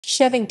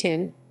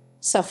Chevington,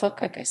 Suffolk.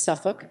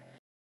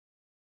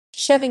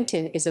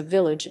 Chevington is a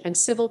village and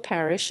civil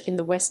parish in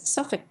the West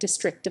Suffolk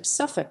district of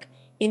Suffolk,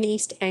 in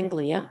East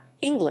Anglia,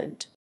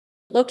 England.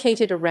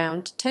 Located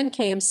around 10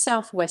 km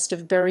southwest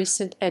of Bury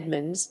St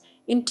Edmunds,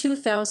 in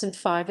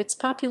 2005 its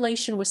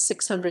population was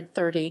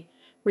 630,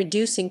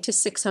 reducing to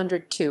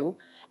 602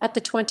 at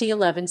the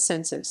 2011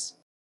 census.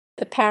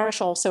 The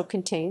parish also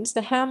contains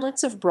the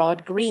hamlets of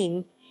Broad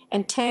Green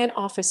and Tan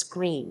Office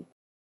Green.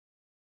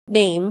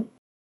 Name: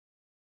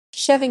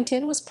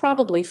 Chevington was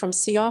probably from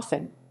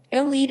Ceofin,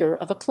 a leader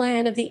of a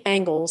clan of the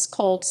Angles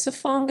called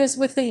Sufongas,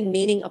 with a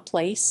meaning a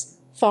place,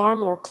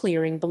 farm or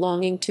clearing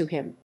belonging to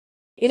him.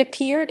 It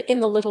appeared in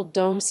the Little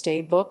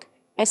Domesday Book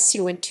as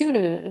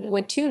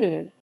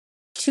Census.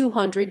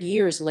 200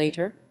 years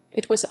later,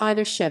 it was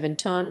either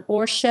Chevington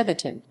or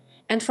Chevington,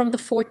 and from the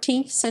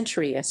 14th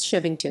century as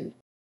Chevington.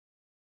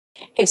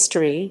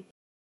 History: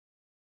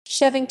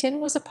 Chevington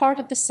was a part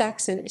of the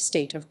Saxon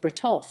estate of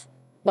Bretulph,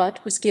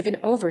 but was given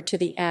over to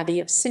the Abbey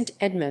of St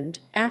Edmund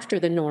after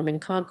the Norman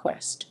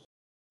conquest.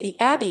 The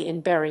abbey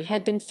in Bury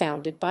had been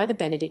founded by the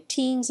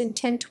Benedictines in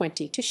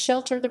 1020 to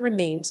shelter the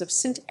remains of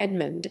St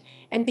Edmund,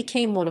 and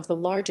became one of the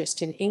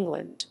largest in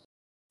England.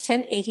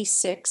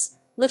 1086,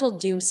 Little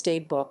Domesday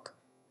Book.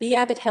 The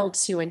abbot held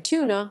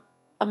Suentuna,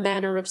 a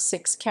manor of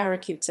 6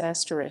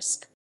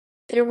 caracutes*.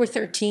 There were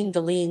 13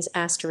 villeins*,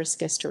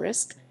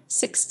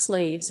 6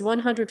 slaves,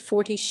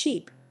 140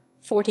 sheep,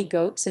 40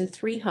 goats, and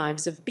 3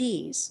 hives of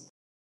bees.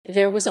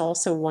 There was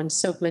also one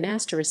sokeman*,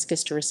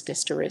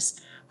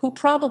 who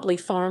probably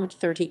farmed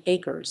 30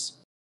 acres.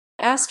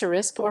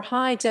 Or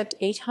hides at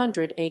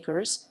 800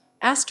 acres,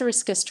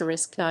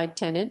 died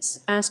tenants,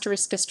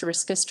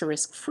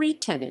 free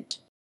tenant.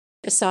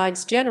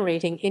 Besides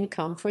generating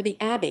income for the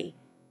abbey,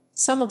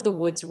 some of the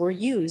woods were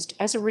used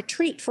as a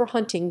retreat for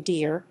hunting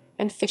deer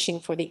and fishing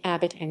for the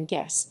abbot and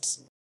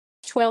guests.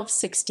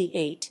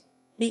 1268,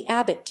 the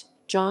abbot,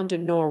 John de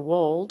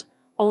Norwold,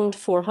 owned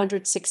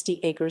 460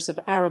 acres of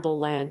arable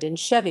land in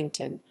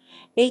Chevington,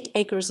 8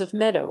 acres of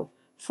meadow,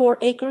 4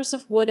 acres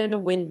of wood, and a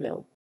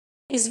windmill.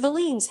 His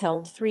villeins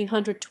held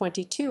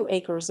 322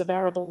 acres of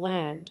arable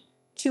land,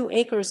 2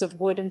 acres of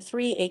wood, and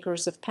 3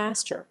 acres of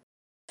pasture.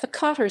 The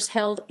Cotters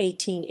held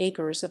 18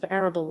 acres of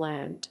arable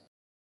land.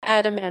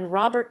 Adam and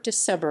Robert de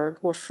Seberg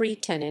were free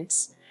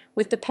tenants,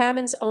 with the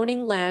Pamans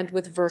owning land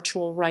with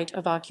virtual right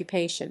of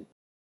occupation.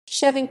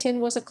 Chevington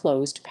was a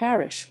closed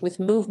parish, with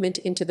movement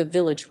into the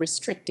village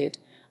restricted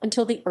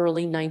until the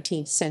early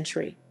 19th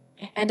century,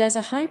 and as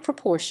a high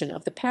proportion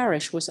of the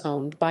parish was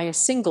owned by a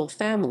single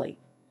family,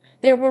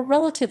 there were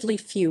relatively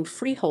few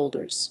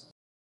freeholders.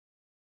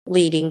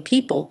 Leading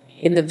people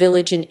in the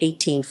village in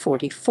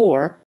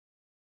 1844: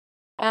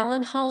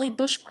 Allen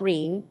Hollybush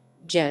Green,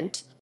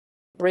 gent,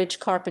 bridge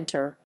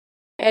carpenter;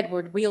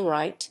 Edward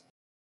Wheelwright,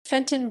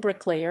 Fenton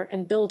bricklayer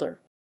and builder;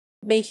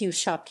 Mayhew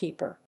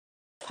shopkeeper;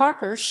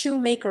 Parker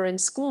shoemaker and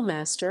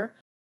schoolmaster;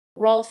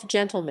 Rolfe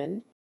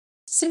gentleman;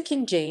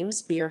 Simkin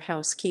James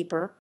beerhouse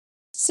keeper;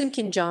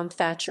 Simkin John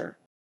Thatcher;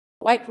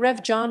 White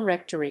Rev John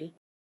rectory;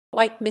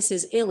 White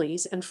Mrs.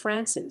 Illies and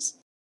Francis;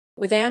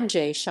 Witham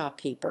J.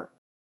 shopkeeper;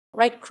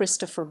 Wright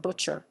Christopher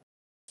butcher.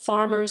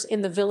 Farmers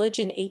in the village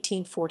in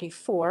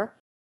 1844: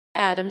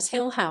 Adams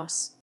Hill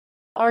House;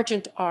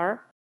 Argent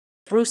R.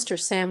 Brewster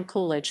Sam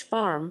Coolidge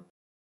Farm;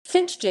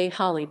 Finch J.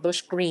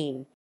 Hollybush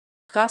Green;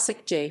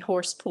 Gossick J.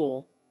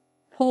 Horsepool;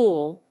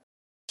 Pool;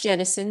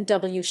 Jennison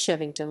W.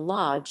 Chevington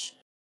Lodge;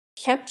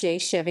 Kemp J.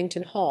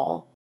 Chevington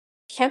Hall;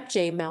 Kemp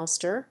J.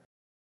 Malster;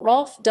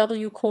 Rolfe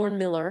W.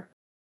 Cornmiller;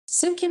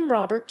 Simkin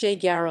Robert J.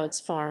 Garrod's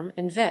Farm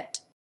and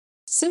Vet;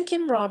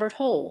 Simkin Robert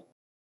Hole;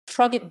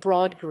 Truggett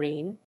Broad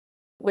Green;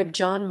 Webb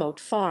John Moat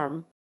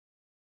Farm.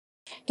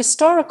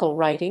 Historical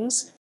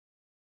writings: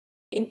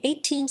 in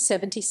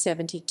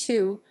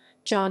 1870–72,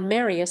 John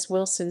Marius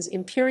Wilson's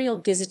Imperial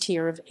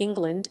Gazetteer of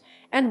England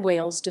and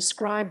Wales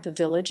described the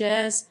village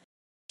as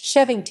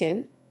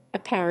Chevington, a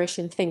parish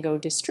in Thingo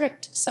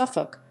district,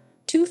 Suffolk,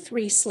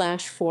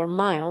 23/4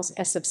 miles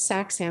s of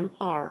Saxham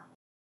R.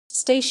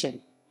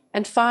 Station,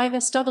 and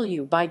 5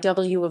 SW by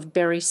W of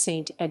Bury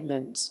St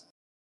Edmunds.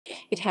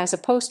 It has a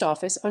post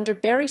office under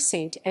Bury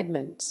St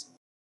Edmunds.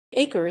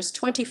 Acres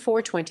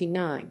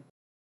 2429.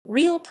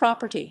 Real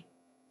property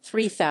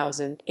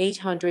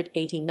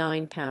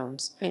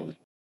 £3,889.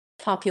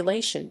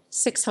 Population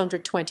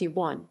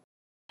 621.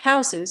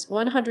 Houses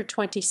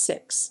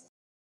 126.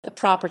 The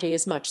property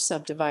is much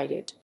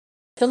subdivided.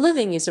 The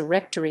living is a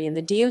rectory in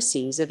the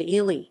Diocese of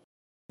Ely.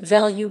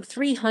 Value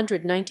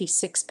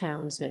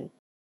 £396.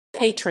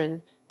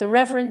 Patron the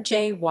Reverend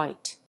J.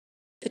 White.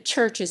 The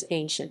church is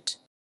ancient.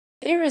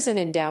 There is an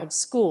endowed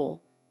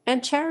school,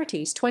 and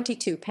charities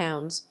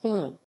 £22.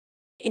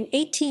 In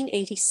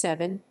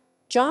 1887,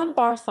 John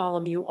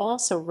Bartholomew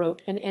also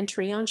wrote an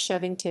entry on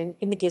Chevington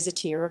in the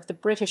Gazetteer of the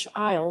British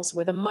Isles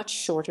with a much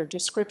shorter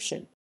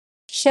description.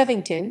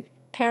 Chevington,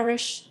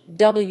 parish,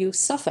 W.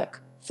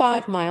 Suffolk,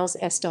 5 miles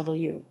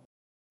SW.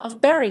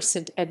 Of Bury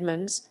St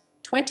Edmunds,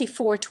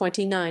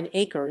 2429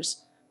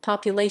 acres,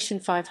 population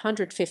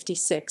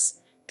 556,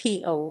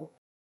 PO.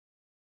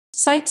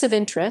 Sites of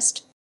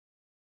interest: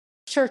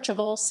 Church of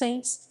All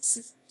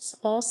Saints.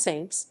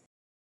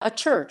 A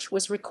church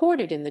was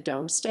recorded in the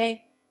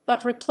Domesday,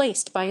 but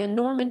replaced by a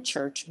Norman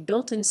church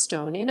built in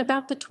stone in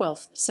about the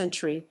 12th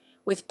century,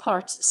 with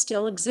parts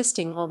still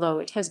existing, although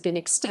it has been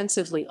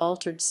extensively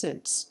altered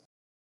since.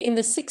 In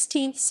the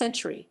 16th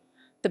century,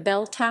 the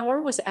bell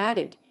tower was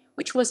added,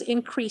 which was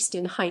increased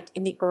in height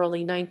in the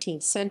early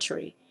 19th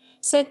century,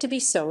 said to be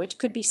so it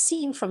could be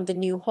seen from the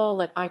new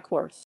hall at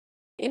Eichworth.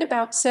 In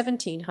about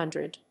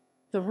 1700,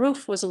 the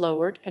roof was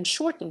lowered and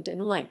shortened in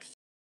length.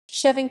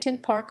 Chevington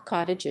Park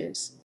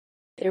cottages.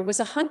 There was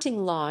a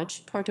hunting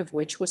lodge, part of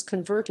which was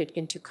converted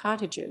into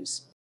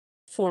cottages.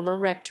 Former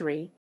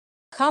rectory.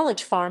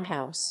 College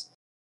farmhouse.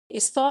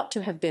 Is thought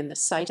to have been the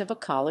site of a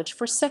college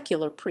for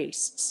secular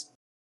priests.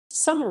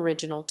 Some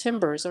original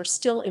timbers are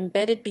still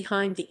embedded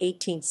behind the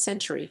 18th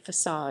century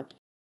facade.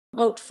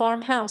 Moat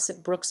farmhouse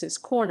at Brooks's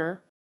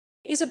Corner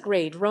is a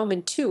grade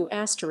Roman II*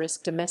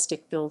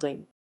 domestic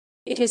building.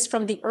 It is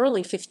from the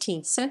early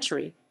 15th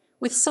century,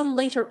 with some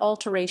later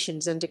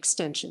alterations and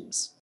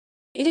extensions.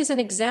 It is an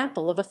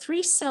example of a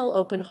three-cell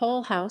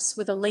open-hall house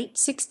with a late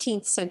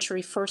 16th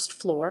century first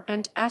floor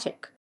and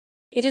attic.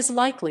 It is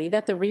likely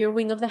that the rear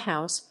wing of the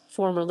house,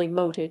 formerly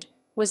moated,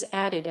 was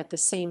added at the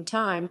same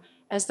time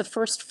as the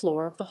first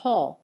floor of the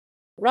hall.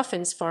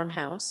 Ruffin's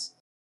farmhouse,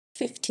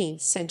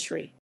 15th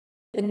century.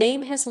 The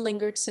name has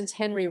lingered since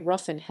Henry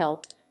Ruffin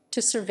helped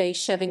to survey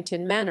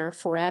Chevington Manor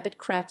for Abbot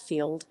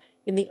Cratfield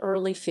in the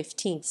early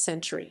 15th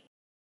century.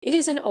 It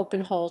is an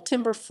open-hall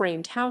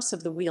timber-framed house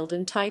of the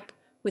Wealden type,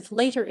 with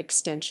later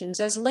extensions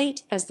as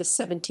late as the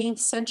 17th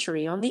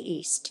century on the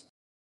east.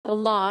 The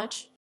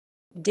Lodge,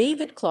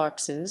 David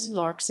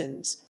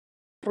Larkson's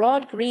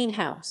Broad Green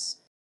House,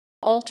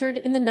 altered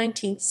in the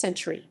 19th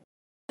century.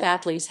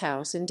 Batley's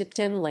house in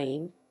Dipton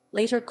Lane,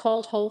 later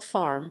called Hole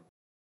Farm,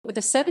 with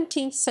a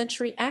 17th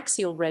century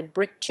axial red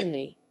brick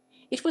chimney.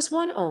 It was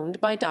one owned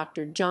by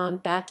Dr. John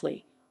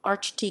Batley,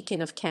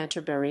 Archdeacon of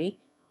Canterbury,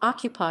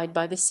 occupied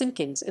by the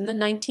Simpkins in the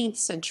 19th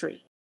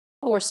century.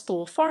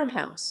 Horspool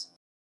Farmhouse,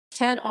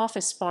 Tan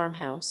Office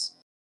Farmhouse,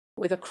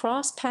 with a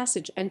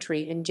cross-passage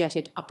entry and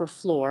jetted upper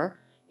floor.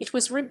 It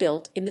was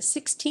rebuilt in the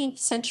 16th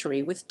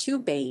century with two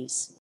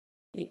bays.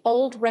 The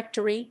Old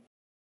Rectory,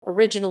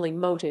 originally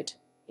moated,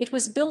 it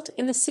was built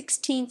in the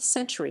 16th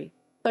century,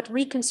 but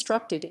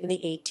reconstructed in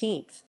the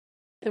 18th.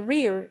 The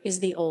rear is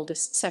the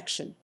oldest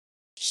section.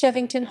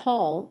 Chevington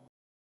Hall.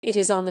 It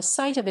is on the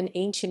site of an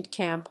ancient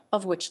camp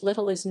of which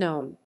little is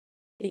known.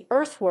 The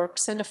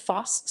earthworks and a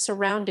fosse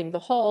surrounding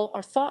the hall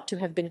are thought to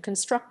have been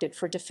constructed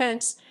for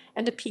defence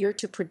and appear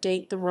to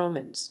predate the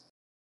Romans.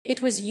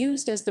 It was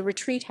used as the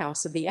retreat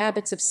house of the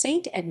abbots of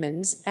St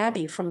Edmunds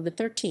Abbey from the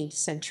 13th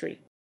century.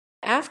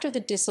 After the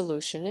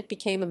dissolution it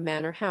became a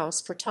manor house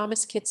for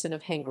Thomas Kitson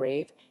of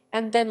Hengrave,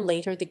 and then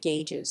later the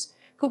Gages,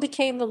 who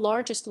became the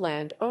largest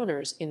land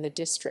owners in the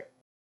district.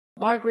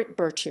 Margaret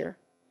Birchier,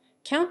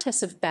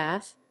 Countess of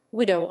Bath,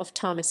 widow of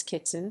Thomas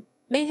Kitson,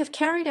 may have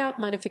carried out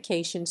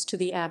modifications to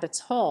the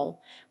Abbot's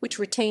Hall, which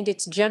retained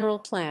its general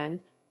plan,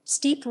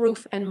 steep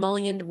roof and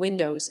mullioned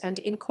windows, and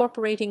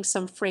incorporating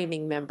some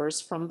framing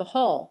members from the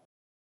hall.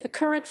 The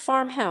current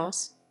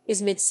farmhouse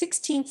is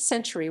mid-16th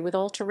century with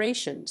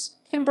alterations,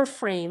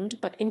 timber-framed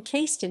but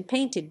encased in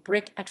painted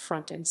brick at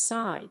front and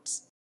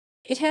sides.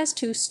 It has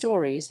 2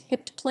 stories,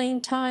 hipped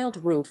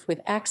plain-tiled roof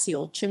with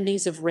axial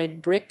chimneys of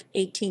red brick,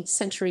 18th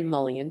century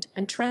mullioned,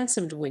 and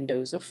transomed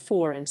windows of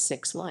 4 and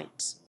 6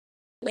 lights.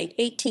 Late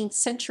 18th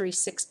century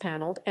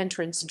 6-paneled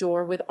entrance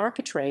door with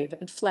architrave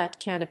and flat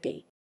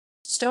canopy.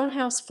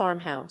 Stonehouse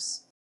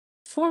Farmhouse,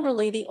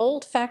 formerly the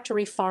old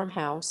factory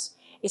farmhouse,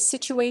 is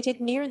situated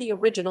near the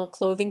original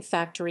clothing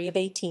factory of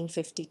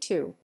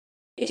 1852.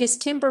 It is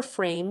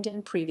timber-framed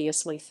and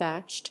previously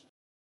thatched.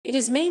 It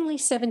is mainly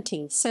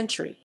 17th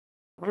century.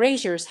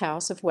 Grazier's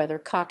house of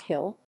Weathercock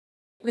Hill,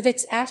 with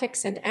its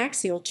attics and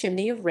axial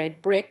chimney of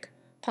red brick,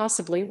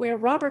 possibly where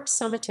Robert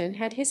Somerton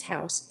had his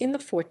house in the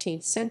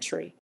 14th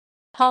century.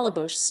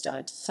 Hollybush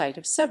Stud, site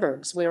of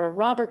suburbs where a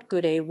Robert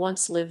Gooday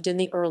once lived in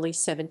the early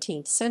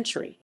 17th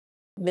century.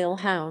 Mill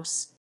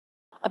House,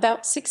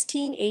 about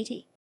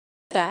 1680,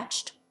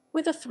 thatched,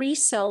 with a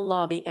 3-cell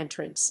lobby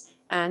entrance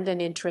and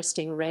an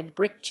interesting red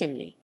brick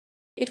chimney.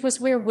 It was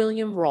where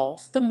William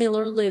Rolfe, the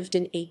miller, lived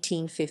in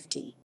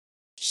 1850.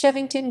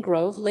 Chevington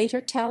Grove,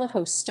 later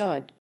Talahoe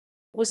Stud,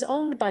 was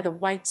owned by the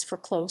Whites for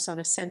close on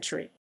a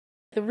century.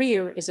 The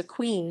rear is a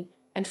queen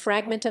and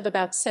fragment of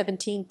about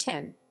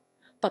 1710,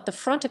 but the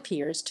front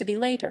appears to be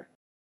later.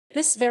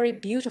 This very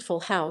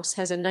beautiful house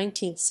has a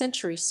 19th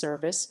century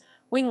service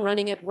wing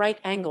running at right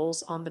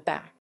angles on the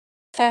back.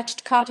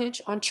 Thatched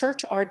cottage on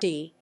Church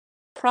RD,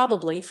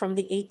 probably from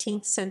the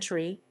 18th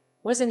century,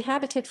 was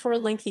inhabited for a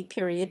lengthy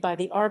period by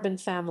the Arbon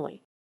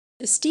family.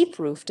 The steep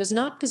roof does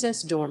not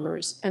possess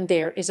dormers, and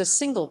there is a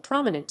single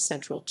prominent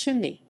central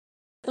chimney.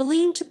 The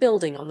lean-to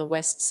building on the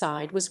west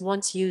side was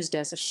once used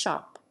as a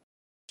shop.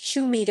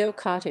 Shoemeadow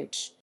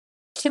Cottage,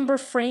 timber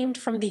framed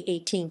from the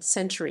 18th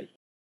century.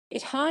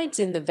 It hides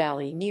in the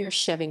valley near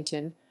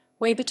Chevington,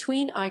 way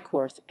between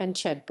Eichworth and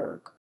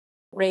Chedburgh.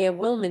 Rhea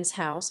Wilman's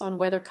house on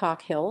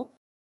Weathercock Hill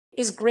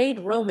is grade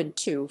Roman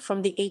II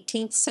from the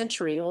 18th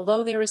century,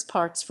 although there is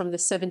parts from the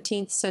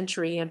 17th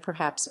century and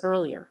perhaps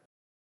earlier.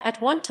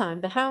 At one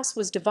time the house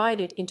was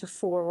divided into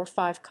 4 or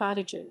 5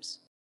 cottages.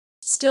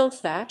 Still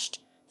thatched,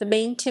 the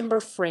main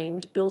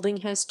timber-framed building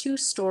has 2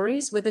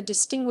 stories with a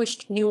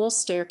distinguished newel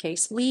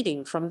staircase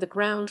leading from the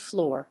ground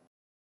floor.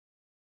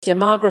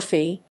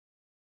 Demography.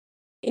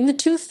 In the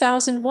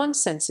 2001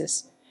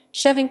 census,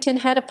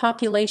 Chevington had a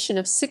population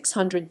of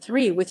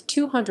 603 with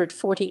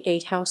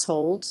 248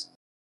 households.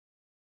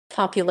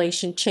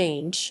 Population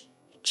change.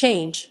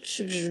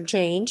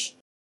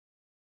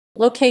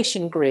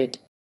 Location grid.